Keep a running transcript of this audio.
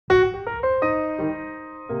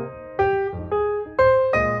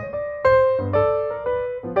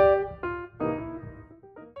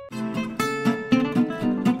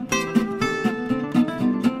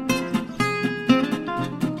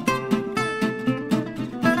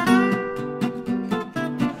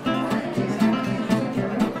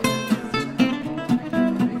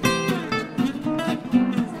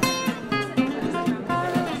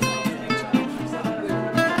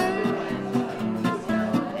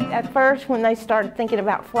At first, when they started thinking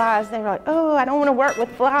about flies, they were like, oh, I don't want to work with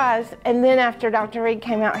flies. And then after Dr. Reed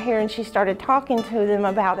came out here and she started talking to them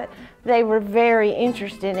about it, they were very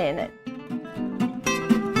interested in it.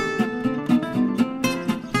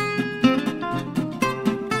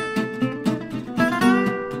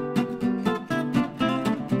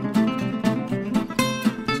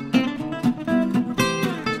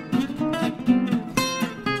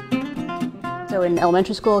 So in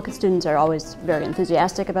elementary school, students are always very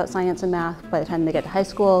enthusiastic about science and math. By the time they get to high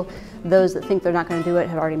school, those that think they're not going to do it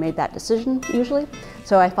have already made that decision, usually.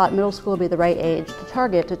 So I thought middle school would be the right age to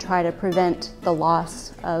target to try to prevent the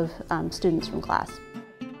loss of students from class.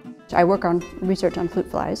 I work on research on fruit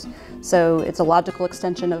flies, so it's a logical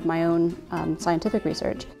extension of my own scientific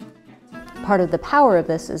research. Part of the power of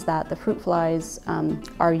this is that the fruit flies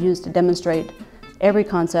are used to demonstrate every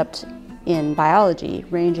concept in biology,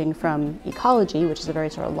 ranging from ecology, which is a very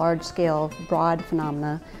sort of large-scale, broad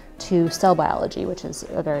phenomena, to cell biology, which is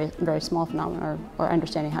a very, very small phenomena, or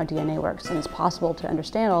understanding how DNA works. And it's possible to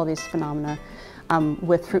understand all these phenomena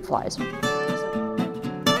with fruit flies.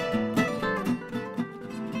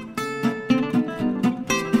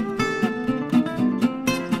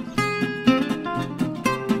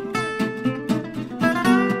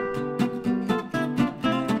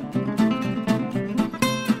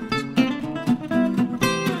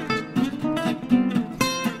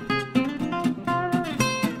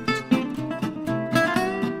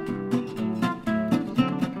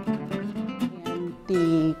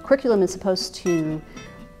 The curriculum is supposed to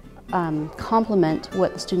complement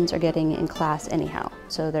what the students are getting in class anyhow.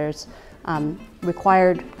 So there's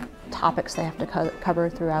required topics they have to cover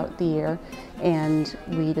throughout the year, and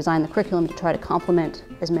we designed the curriculum to try to complement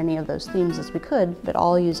as many of those themes as we could, but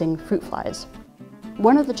all using fruit flies.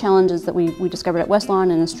 One of the challenges that we discovered at West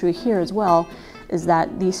Lawn, and is true here as well, is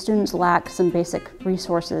that these students lack some basic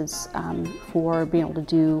resources for being able to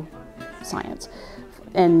do science.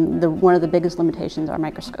 And one of the biggest limitations are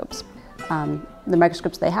microscopes. The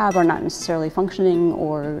microscopes they have are not necessarily functioning,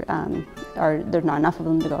 or there's not enough of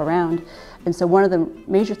them to go around. And so one of the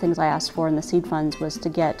major things I asked for in the seed funds was to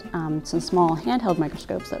get some small handheld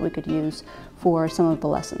microscopes that we could use for some of the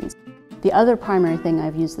lessons. The other primary thing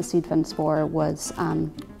I've used the seed funds for was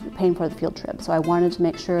paying for the field trip. So I wanted to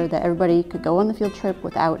make sure that everybody could go on the field trip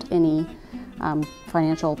without any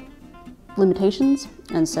financial limitations,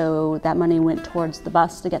 and so that money went towards the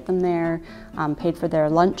bus to get them there, paid for their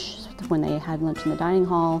lunch when they had lunch in the dining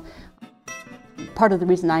hall. Part of the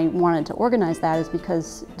reason I wanted to organize that is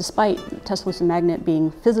because despite Tuscaloosa Magnet being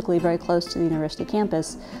physically very close to the university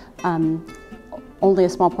campus, only a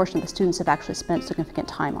small portion of the students have actually spent significant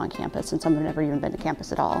time on campus, and some have never even been to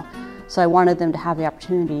campus at all. So I wanted them to have the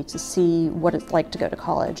opportunity to see what it's like to go to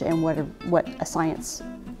college and what a science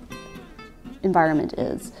environment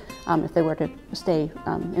is if they were to stay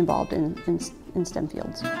involved in STEM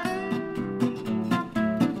fields.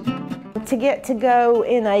 To get to go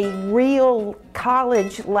in a real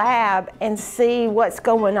college lab and see what's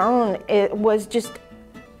going on, it was just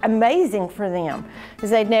amazing for them, because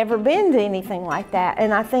they'd never been to anything like that.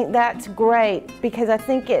 And I think that's great, because I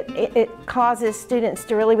think it causes students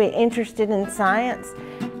to really be interested in science.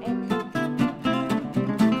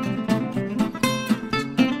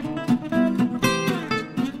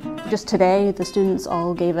 Just today, the students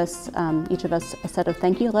all gave us, each of us, a set of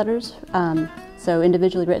thank you letters, so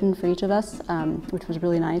individually written for each of us, which was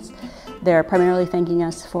really nice. They're primarily thanking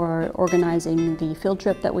us for organizing the field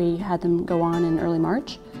trip that we had them go on in early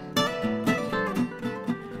March.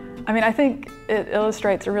 I mean, I think it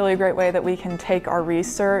illustrates a really great way that we can take our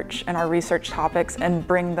research and our research topics and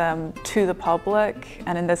bring them to the public,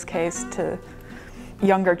 and in this case to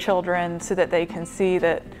younger children, so that they can see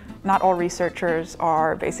that not all researchers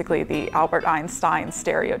are basically the Albert Einstein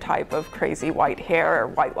stereotype of crazy white hair or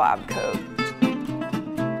white lab coat.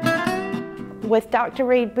 With Dr.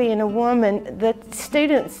 Reed being a woman, the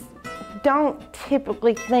students don't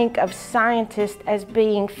typically think of scientists as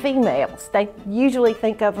being females. They usually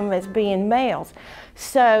think of them as being males.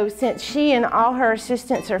 So since she and all her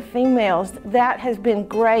assistants are females, that has been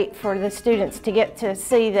great for the students to get to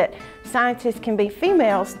see that scientists can be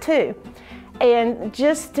females too. And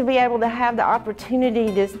just to be able to have the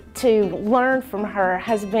opportunity to learn from her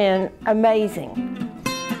has been amazing.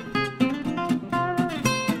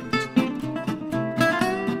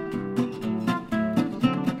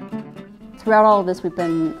 Throughout all of this, we've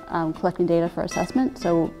been collecting data for assessment,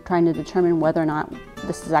 so trying to determine whether or not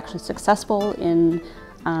this is actually successful in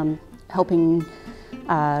helping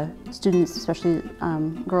students, especially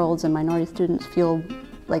girls and minority students, feel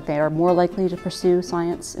like they are more likely to pursue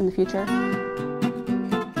science in the future.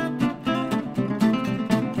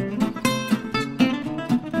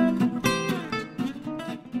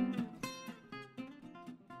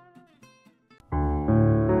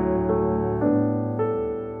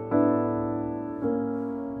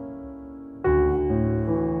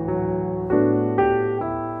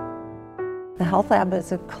 Health Lab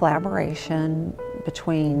is a collaboration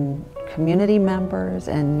between community members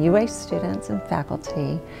and UA students and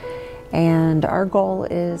faculty, and our goal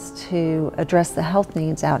is to address the health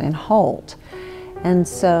needs out in Holt. And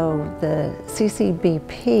so the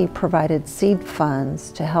CCBP provided seed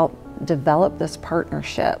funds to help develop this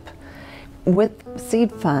partnership. With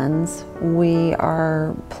seed funds, we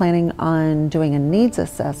are planning on doing a needs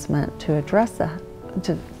assessment to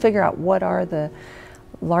to figure out what are the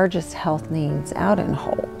largest health needs out in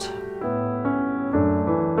Holt.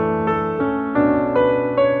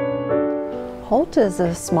 Holt is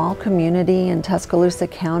a small community in Tuscaloosa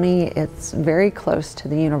County. It's very close to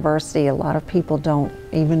the university. A lot of people don't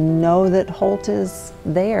even know that Holt is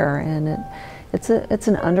there, and it's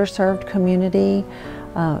an underserved community.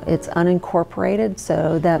 It's unincorporated,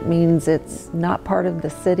 so that means it's not part of the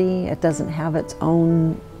city. It doesn't have its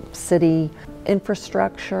own city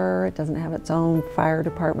infrastructure. It doesn't have its own fire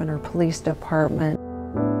department or police department.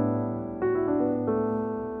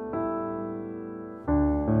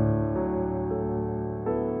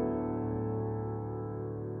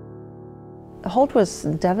 Holt was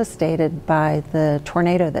devastated by the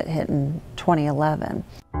tornado that hit in 2011.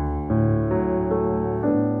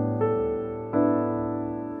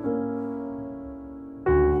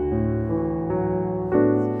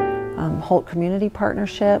 Holt Community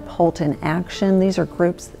Partnership, Holt in Action, these are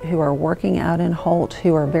groups who are working out in Holt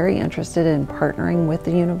who are very interested in partnering with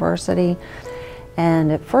the university. And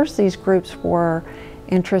at first these groups were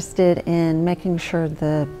interested in making sure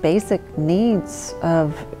the basic needs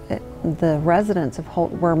of the residents of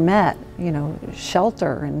Holt were met, you know,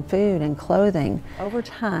 shelter and food and clothing. Over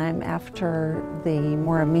time, after the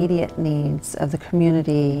more immediate needs of the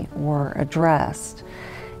community were addressed,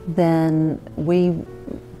 then we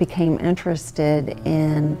became interested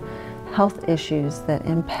in health issues that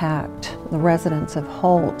impact the residents of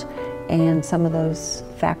Holt and some of those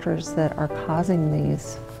factors that are causing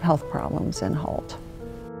these health problems in Holt.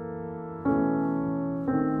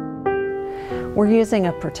 We're using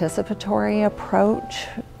a participatory approach,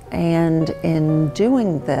 and in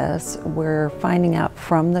doing this, we're finding out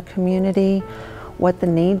from the community what the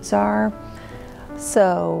needs are.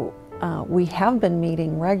 So we have been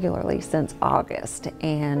meeting regularly since August,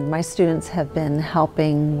 and my students have been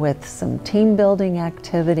helping with some team building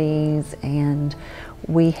activities, and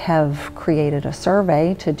we have created a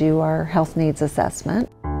survey to do our health needs assessment.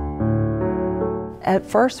 At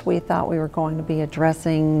first, we thought we were going to be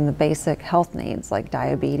addressing the basic health needs like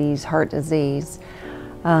diabetes, heart disease.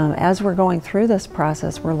 As we're going through this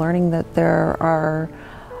process, we're learning that there are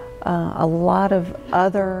a lot of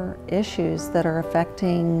other issues that are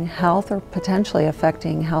affecting health or potentially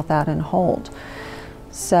affecting health out in Holt.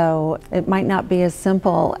 So it might not be as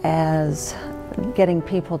simple as getting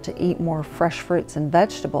people to eat more fresh fruits and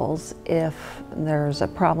vegetables if there's a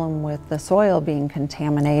problem with the soil being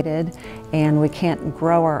contaminated and we can't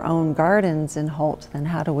grow our own gardens in Holt. Then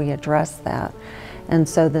how do we address that? And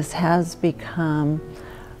so this has become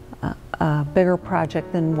a bigger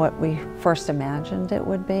project than what we first imagined it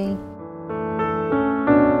would be.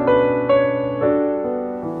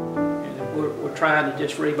 We're trying to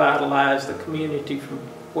just revitalize the community from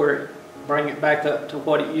where bring it back up to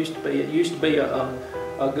what it used to be. It used to be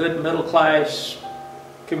a good middle-class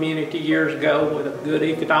community years ago with a good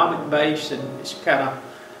economic base, and it's kind of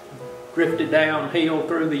drifted downhill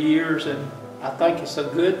through the years, and I think it's a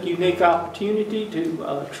good, unique opportunity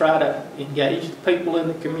to try to engage the people in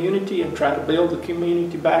the community and try to build the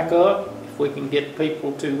community back up. If we can get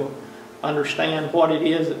people to understand what it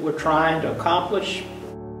is that we're trying to accomplish.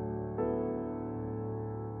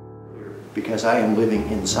 Because I am living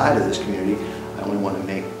inside of this community, I only want to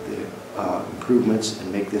make the improvements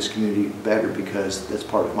and make this community better because that's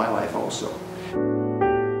part of my life also.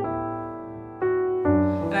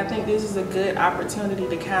 And I think this is a good opportunity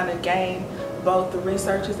to kind of gain both the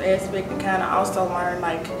researcher's aspect and kind of also learn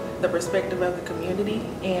like the perspective of the community,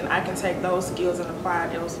 and I can take those skills and apply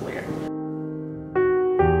it elsewhere.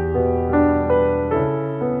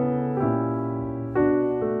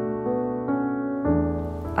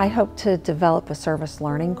 I hope to develop a service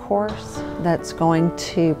learning course that's going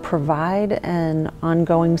to provide an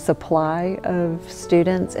ongoing supply of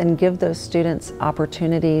students and give those students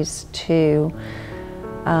opportunities to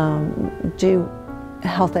do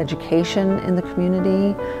health education in the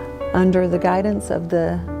community under the guidance of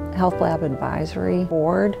the Health Lab Advisory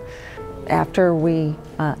Board. After we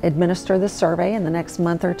administer the survey in the next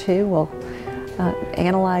month or two, we'll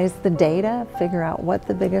analyze the data, figure out what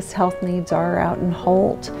the biggest health needs are out in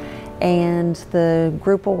Holt, and the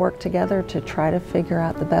group will work together to try to figure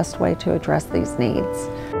out the best way to address these needs.